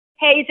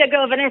Hey, it's your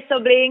girl Vanessa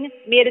Bling.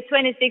 May the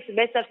 26th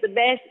best of the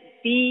best.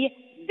 Be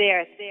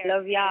there.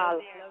 Love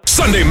y'all.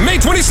 Sunday, May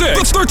 26th,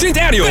 the 13th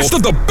annual Best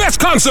of the Best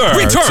concert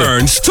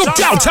returns to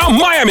downtown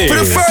Miami. For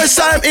the first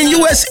time in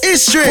U.S.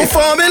 history,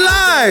 performing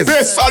live.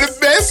 Best of the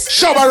best.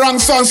 Shabba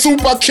Ranks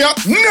Super Cat.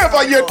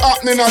 Never yet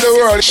happening in the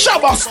world.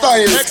 Shabba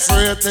style.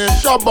 X-rated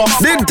Shabba.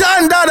 The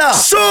Dan Dada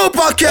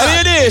Super Cat.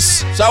 What it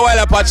is? So while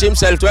Apache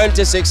himself,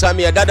 26, I'm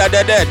here. Dada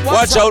dead.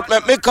 Watch out,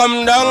 make me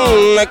come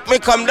down. Make me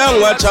come down.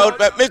 Watch out,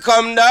 make me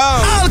come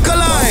down.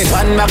 Alkaline.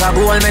 One bag of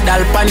gold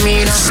medal pan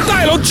me.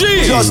 Stylo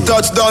G. Just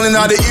touched down in the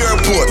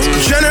airport.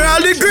 General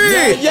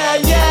Degree. Yeah.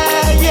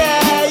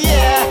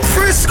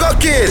 Frisco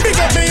Kid.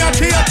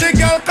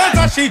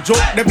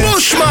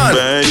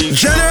 Bushman.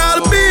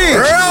 General B.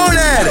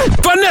 Roundhead.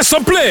 Vanessa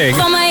Bling.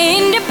 For my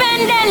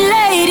independent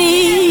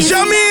ladies.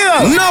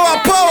 Jamil. Noah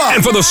Power.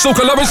 And for the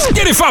soca lovers,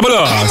 Skinny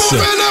Fabulous.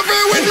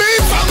 With me.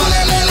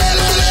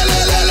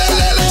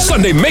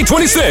 Sunday, May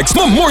 26th,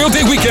 Memorial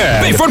Day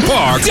weekend, Bayfront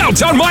Park,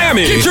 downtown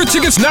Miami. Get your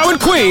tickets now in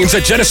Queens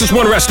at Genesis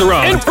One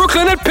Restaurant, in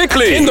Brooklyn at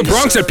Pickley, in the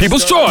Bronx at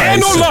People's Choice,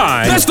 and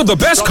online,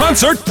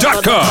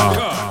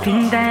 bestofthebestconcert.com.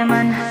 Pink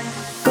Diamond,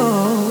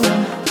 go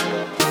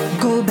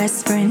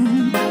best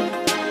friend.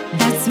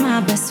 That's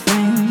my best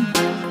friend.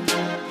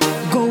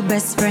 Go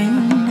best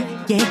friend.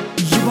 Yeah,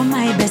 you are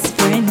my best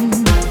friend.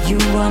 You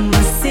are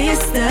my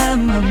sister,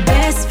 my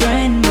best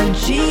friend. But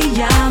gee,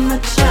 I'm a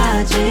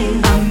charge. I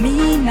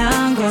mean,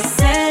 I'm gonna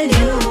sell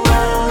you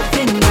out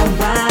in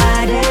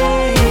nobody.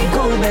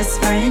 Go best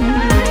friend.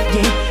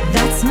 Yeah,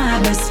 that's my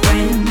best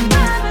friend.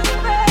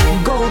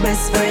 Go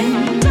best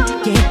friend.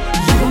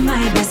 Yeah, you are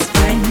my best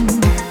friend.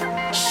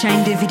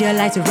 Shine the video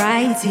lights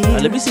right here.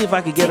 Let me see if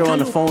I can get her on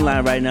the phone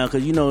line right now,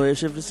 because, you know,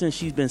 ever since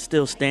she's been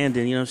still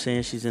standing, you know what I'm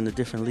saying, she's in a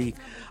different league.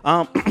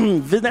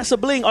 Vanessa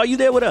Bling, are you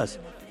there with us?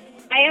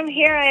 I am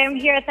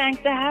here. Thanks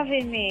for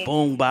having me.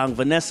 Boom, bang.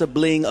 Vanessa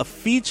Bling, a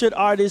featured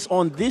artist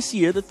on this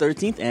year, the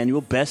 13th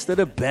annual Best of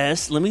the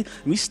Best. Let me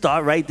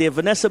start right there.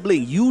 Vanessa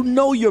Bling, you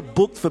know you're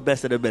booked for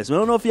Best of the Best. I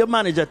don't know if your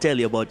manager tell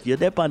you about you're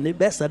there on the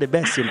Best of the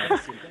Best, you know.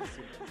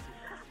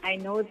 I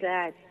know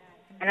that.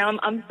 And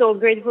I'm so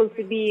grateful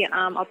to be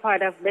a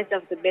part of Best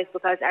of the Best,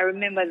 because I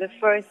remember the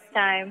first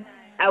time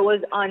I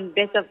was on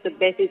Best of the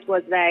Best, it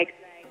was like,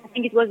 I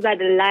think it was by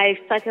the live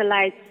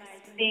satellite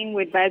thing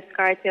with Vybz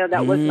Kartel.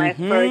 That was my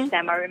first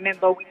time. I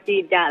remember we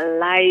did that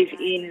live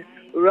in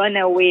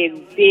Runaway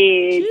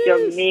Bay,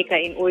 Jamaica,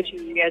 in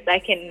Ocean Years. I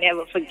can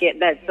never forget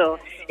that. So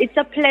it's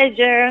a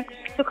pleasure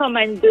to come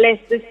and bless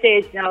the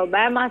stage now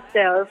by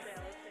myself,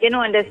 you know,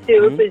 and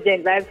still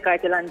represent Vybz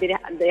Kartel on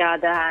the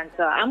other hand.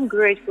 So I'm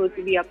grateful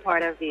to be a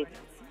part of it.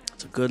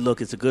 It's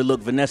a good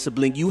look. Vanessa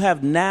Bling, you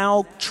have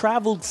now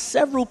traveled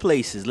several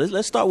places.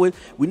 Let's start with,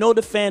 we know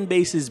the fan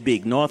base is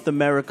big. North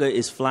America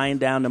is flying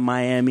down to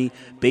Miami,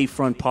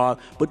 Bayfront Park.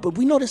 But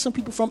we know there's some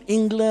people from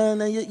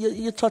England.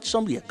 You touched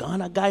somebody,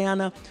 Ghana,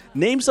 Guyana.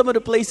 Name some of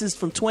the places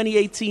from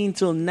 2018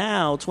 till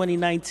now,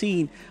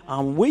 2019,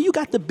 where you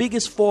got the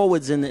biggest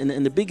forwards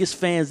and the biggest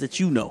fans that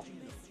you know.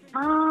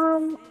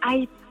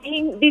 I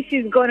think this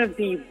is going to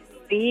be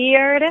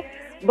weird,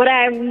 but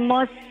I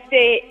must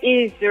say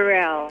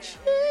Israel.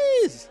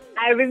 Jeez.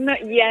 I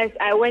remember, yes,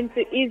 I went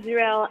to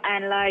Israel,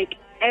 and like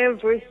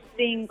every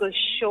single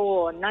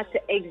show, not to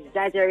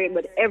exaggerate,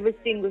 but every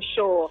single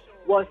show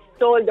was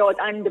sold out,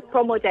 and the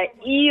promoter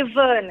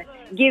even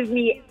give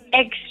me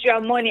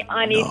extra money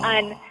on it.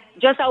 And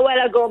just a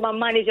while ago, my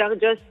manager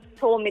just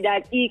told me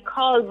that he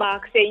called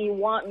back saying he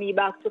want me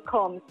back to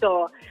come.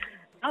 So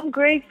I'm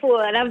grateful,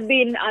 and I've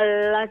been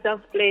a lot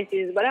of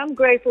places, but I'm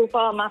grateful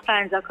for all my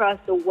fans across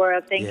the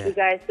world. Thank you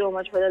guys so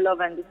much for the love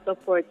and the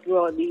support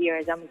throughout the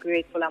years. I'm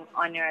grateful, I'm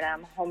honored,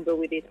 I'm humble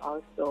with it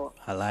also.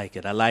 I like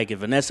it.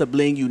 Vanessa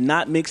Bling, you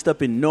not mixed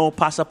up in no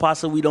pasa.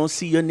 We don't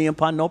see your name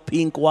on no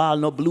pink wall,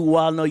 no blue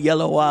wall, no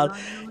yellow wall. No.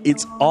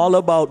 It's all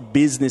about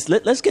business.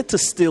 Let's get to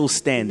Still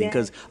Standing,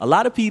 because a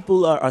lot of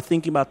people are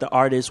thinking about the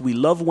artists. We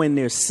love when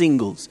they're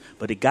singles,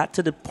 but it got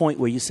to the point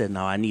where you said,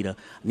 no, I need to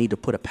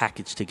put a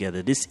package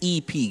together. This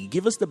EP,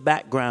 give us the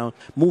background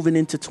moving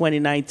into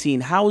 2019.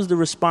 How has the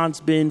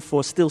response been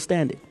for Still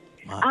Standing?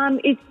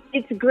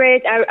 It's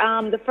great.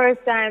 The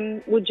first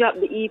time we dropped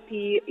the EP,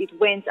 it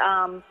went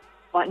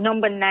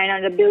number 9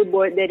 on the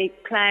Billboard. Then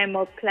it climbed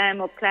up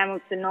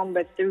to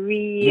number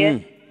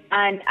 3.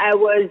 And I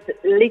was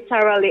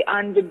literally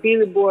on the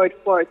Billboard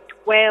for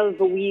 12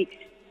 weeks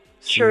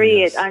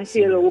straight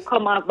until we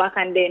come off back.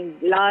 And then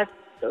last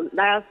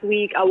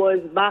week I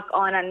was back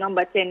on at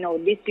number 10. Now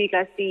this week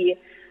I see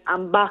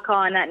I'm back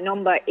on at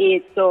number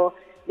 8. So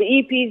the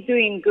EP is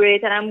doing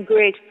great, and I'm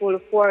grateful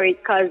for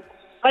it, because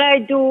what I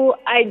do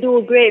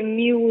great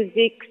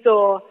music.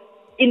 So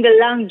in the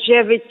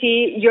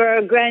longevity,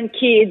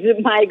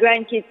 my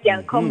grandkids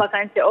can come back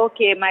and say,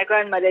 okay, my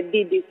grandmother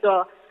did this.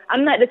 So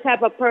I'm not the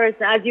type of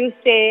person, as you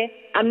say,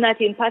 I'm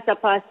not in pasa,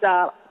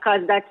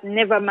 because that's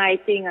never my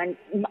thing. And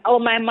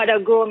my mother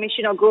grew me,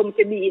 she not grew me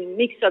to be in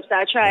mix-ups. So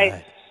I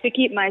try to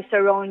keep my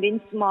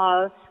surroundings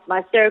small,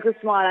 my circle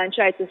small, and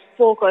try to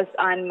focus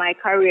on my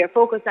career,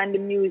 focus on the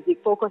music,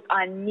 focus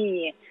on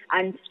me.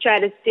 and try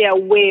to stay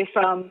away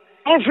from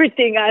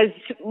everything as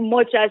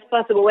much as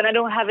possible. When I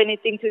don't have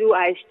anything to do,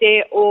 I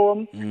stay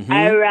home.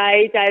 I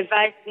write, I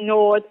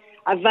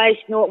voice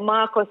note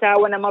Marcus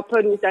or when I'm a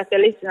producer, I say,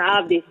 listen, I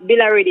have this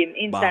bill rhythm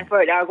instant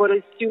for it. I go to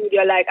the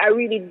studio. Like, I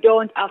really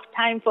don't have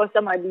time for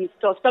some of these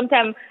stuff.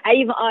 Sometimes I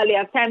even hardly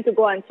have time to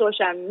go on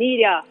social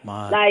media.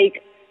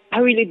 Like, I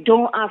really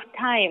don't have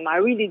time.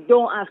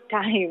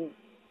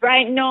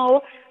 Right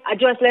now, I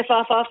just left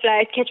off our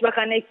flight, catch back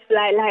on next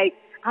flight. Like,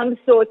 I'm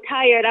so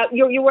tired.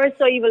 You were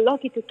so even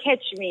lucky to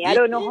catch me. I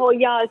don't know how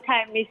y'all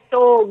time is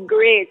so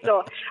great.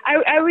 So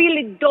I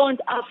really don't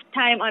have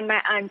time on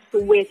my hands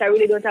to waste. I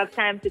really don't have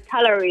time to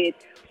tolerate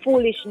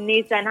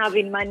foolishness and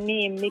having my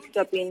name mixed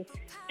up in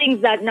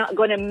things that not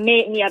gonna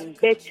make me a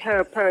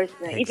better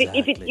person.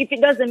 Exactly. If it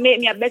doesn't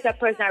make me a better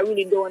person, I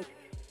really don't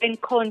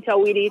encounter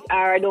with it,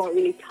 or I don't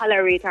really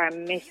tolerate or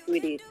mess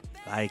with it.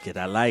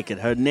 I like it.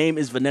 Her name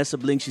is Vanessa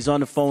Bling. She's on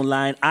the phone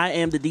line. I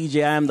am the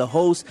DJ. I am the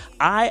host.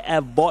 I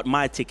have bought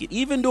my ticket.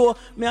 Even though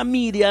I'm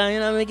media,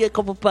 I get a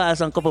couple pass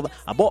on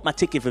I bought my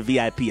ticket for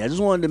VIP. I just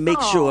wanted to make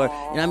sure,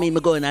 I'm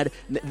going out.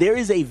 There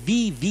is a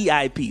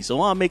VVIP, so I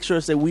want to make sure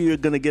that we are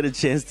going to get a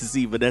chance to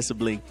see Vanessa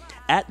Bling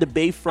at the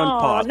Bayfront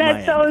Park,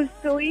 that's Miami.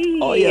 So sweet.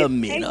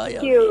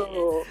 Thank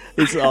you.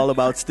 It's all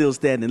about still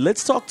standing.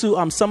 Let's talk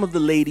to some of the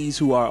ladies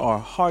who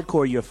are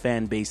hardcore your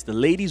fan base. The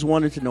ladies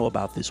wanted to know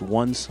about this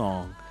one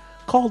song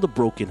called "A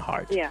Broken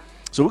Heart." Yeah.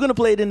 So we're gonna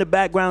play it in the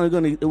background.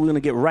 We're gonna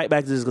get right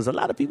back to this because a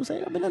lot of people say,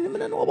 "I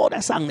don't know about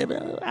that song."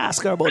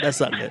 Ask her about that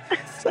song.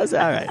 So I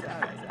said, "All right."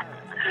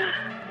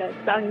 That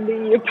song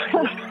deep.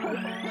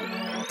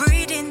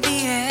 Breathe in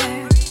the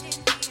air.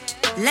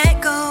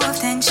 Let go of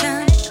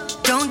tension.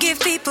 Don't give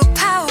people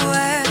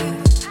power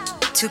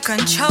to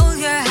control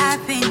your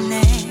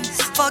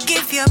happiness.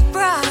 Forgive your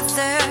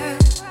brother.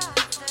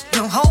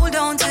 Don't hold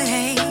on to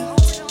hate.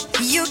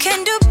 You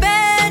can do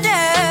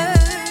better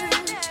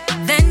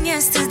than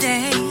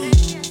yesterday,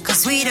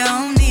 'cause we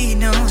don't need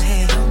no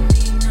hate,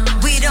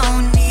 we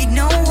don't need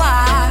no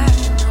war,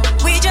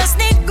 we just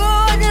need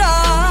good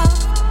love.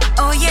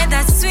 Oh yeah,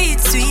 that sweet,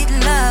 sweet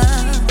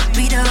love.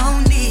 We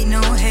don't need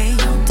no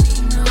hate,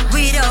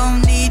 we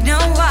don't need no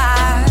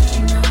war,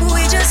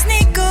 we just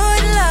need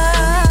good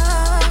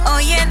love. Oh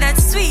yeah, that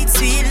sweet,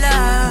 sweet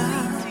love.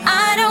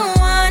 I don't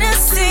wanna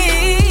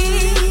see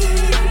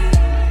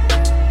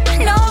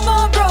no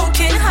more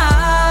broken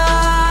hearts.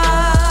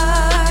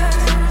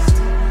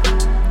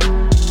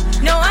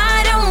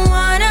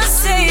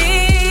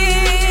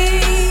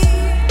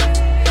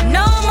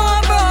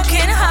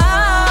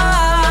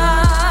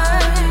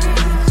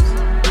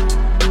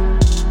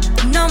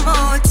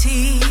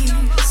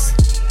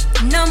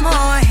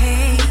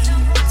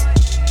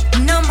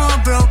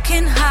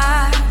 Broken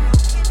heart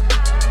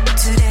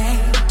today.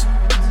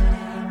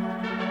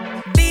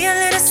 Be a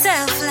little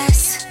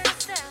selfless.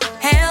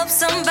 Help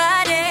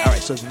somebody. All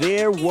right, so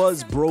there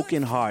was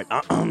Broken Heart.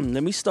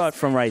 Let me start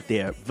from right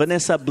there.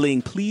 Vanessa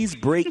Bling, please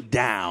break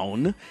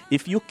down,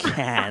 if you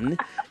can,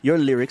 your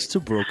lyrics to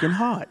Broken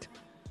Heart.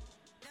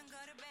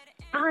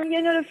 And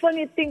the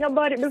funny thing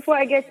about it, before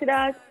I get to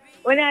that,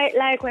 when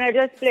I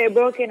just play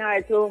Broken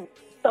Heart to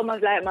some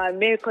of my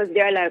makers,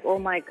 they're like, "Oh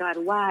my God,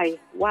 why?"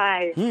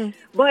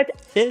 But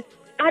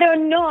I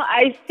don't know.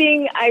 I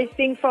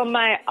sing from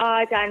my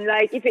heart, and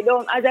if it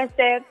don't, as I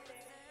said,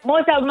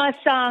 most of my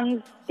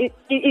songs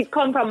it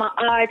come from my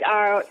heart,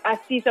 or I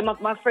see some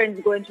of my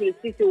friends going through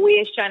the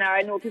situation, or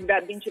I know people that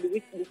have been through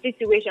the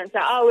situation. So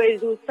I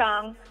always do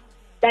songs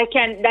that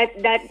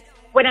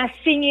when I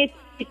sing it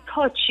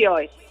touch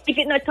you. If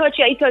it not touch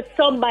you, it touch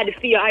somebody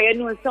for you. I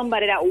know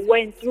somebody that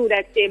went through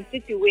that same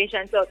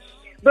situation. So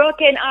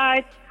Broken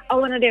Heart are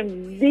one of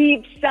them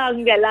deep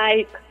songs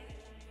that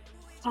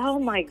oh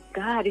my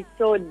God, it's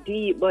so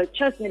deep. But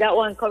trust me, that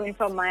one coming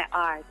from my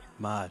heart.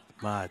 Mad.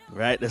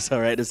 Right, that's all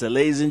right. So,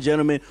 ladies and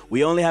gentlemen,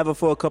 we only have her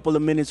for a couple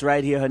of minutes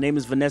right here. Her name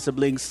is Vanessa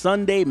Bling.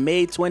 Sunday,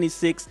 May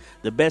 26th,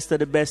 the Best of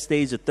the Best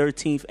stage, the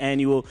 13th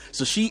annual.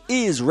 So she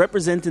is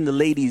representing the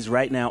ladies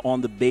right now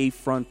on the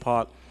Bayfront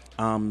Park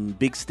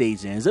big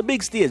stage. And it's a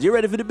big stage. You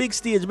ready for the big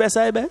stage, Best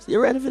I Best? You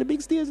ready for the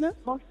big stage now?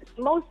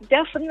 Most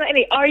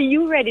definitely. Are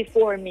you ready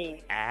for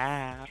me?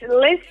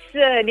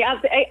 Listen,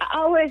 I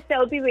always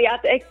tell people you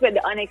have to expect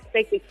the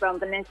unexpected from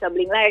Vanessa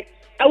Bling.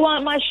 I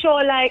want my show,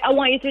 I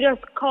want you to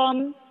just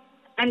come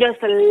and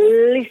just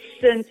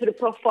listen to the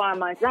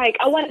performance. I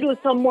want to do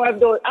some more of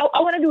those. I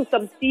want to do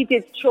some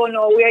seated show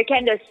now where I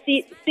can just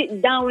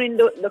sit down in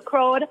the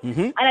crowd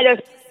and I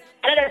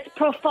just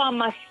perform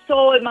my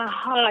soul, my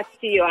heart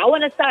to you. I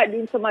want to start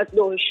doing some of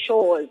those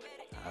shows.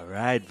 All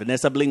right,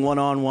 Vanessa Bling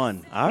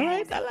one-on-one. All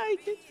right, I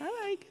like it.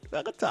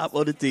 Back on top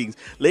of the things.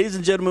 Ladies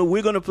and gentlemen,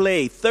 we're going to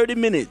play 30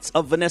 minutes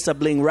of Vanessa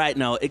Bling right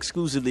now,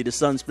 exclusively the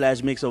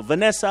Sunsplash Mix. So,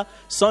 Vanessa,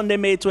 Sunday,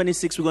 May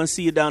 26th, we're going to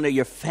see you down there.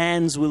 Your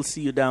fans will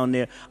see you down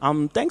there.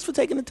 Thanks for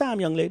taking the time,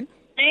 young lady.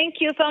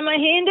 Thank you for my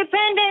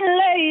independent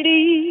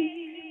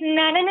lady.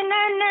 Na, na, na,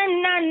 na, na,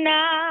 na,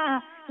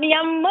 na. Me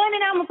have money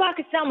in my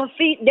pockets on my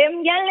feet.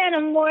 Them gyal and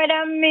them more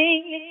than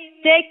me.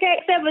 Take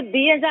care 7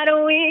 days of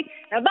the week.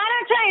 Nobody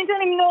try to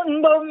tell him nothing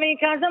about me,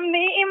 cause I'm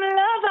me in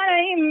love and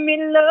I'm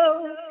in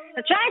love.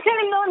 I try to tell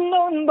him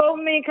nothing about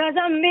me, cause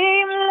I'm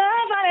me in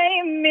love and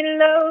I'm in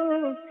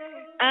love.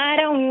 I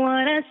don't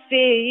wanna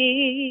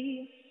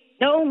see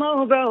no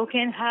more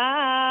broken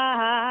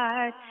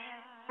heart.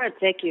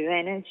 Protect your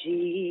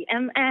energy.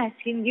 I'm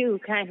asking you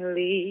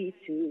kindly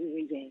to,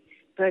 yeah.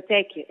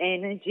 Protect your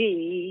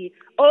energy.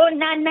 Oh,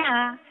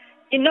 nah.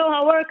 You know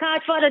I work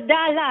hard for the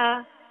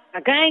dollar. I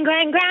grind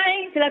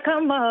till I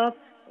come up.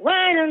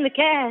 Wine on the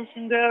cash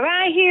and girl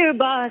right here,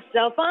 boss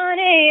up on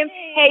him.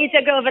 Hey, it's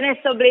your girl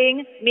Vanessa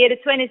Bling. May the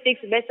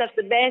 26th, best of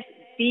the best.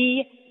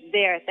 Be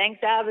there. Thanks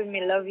for having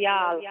me. Love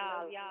y'all.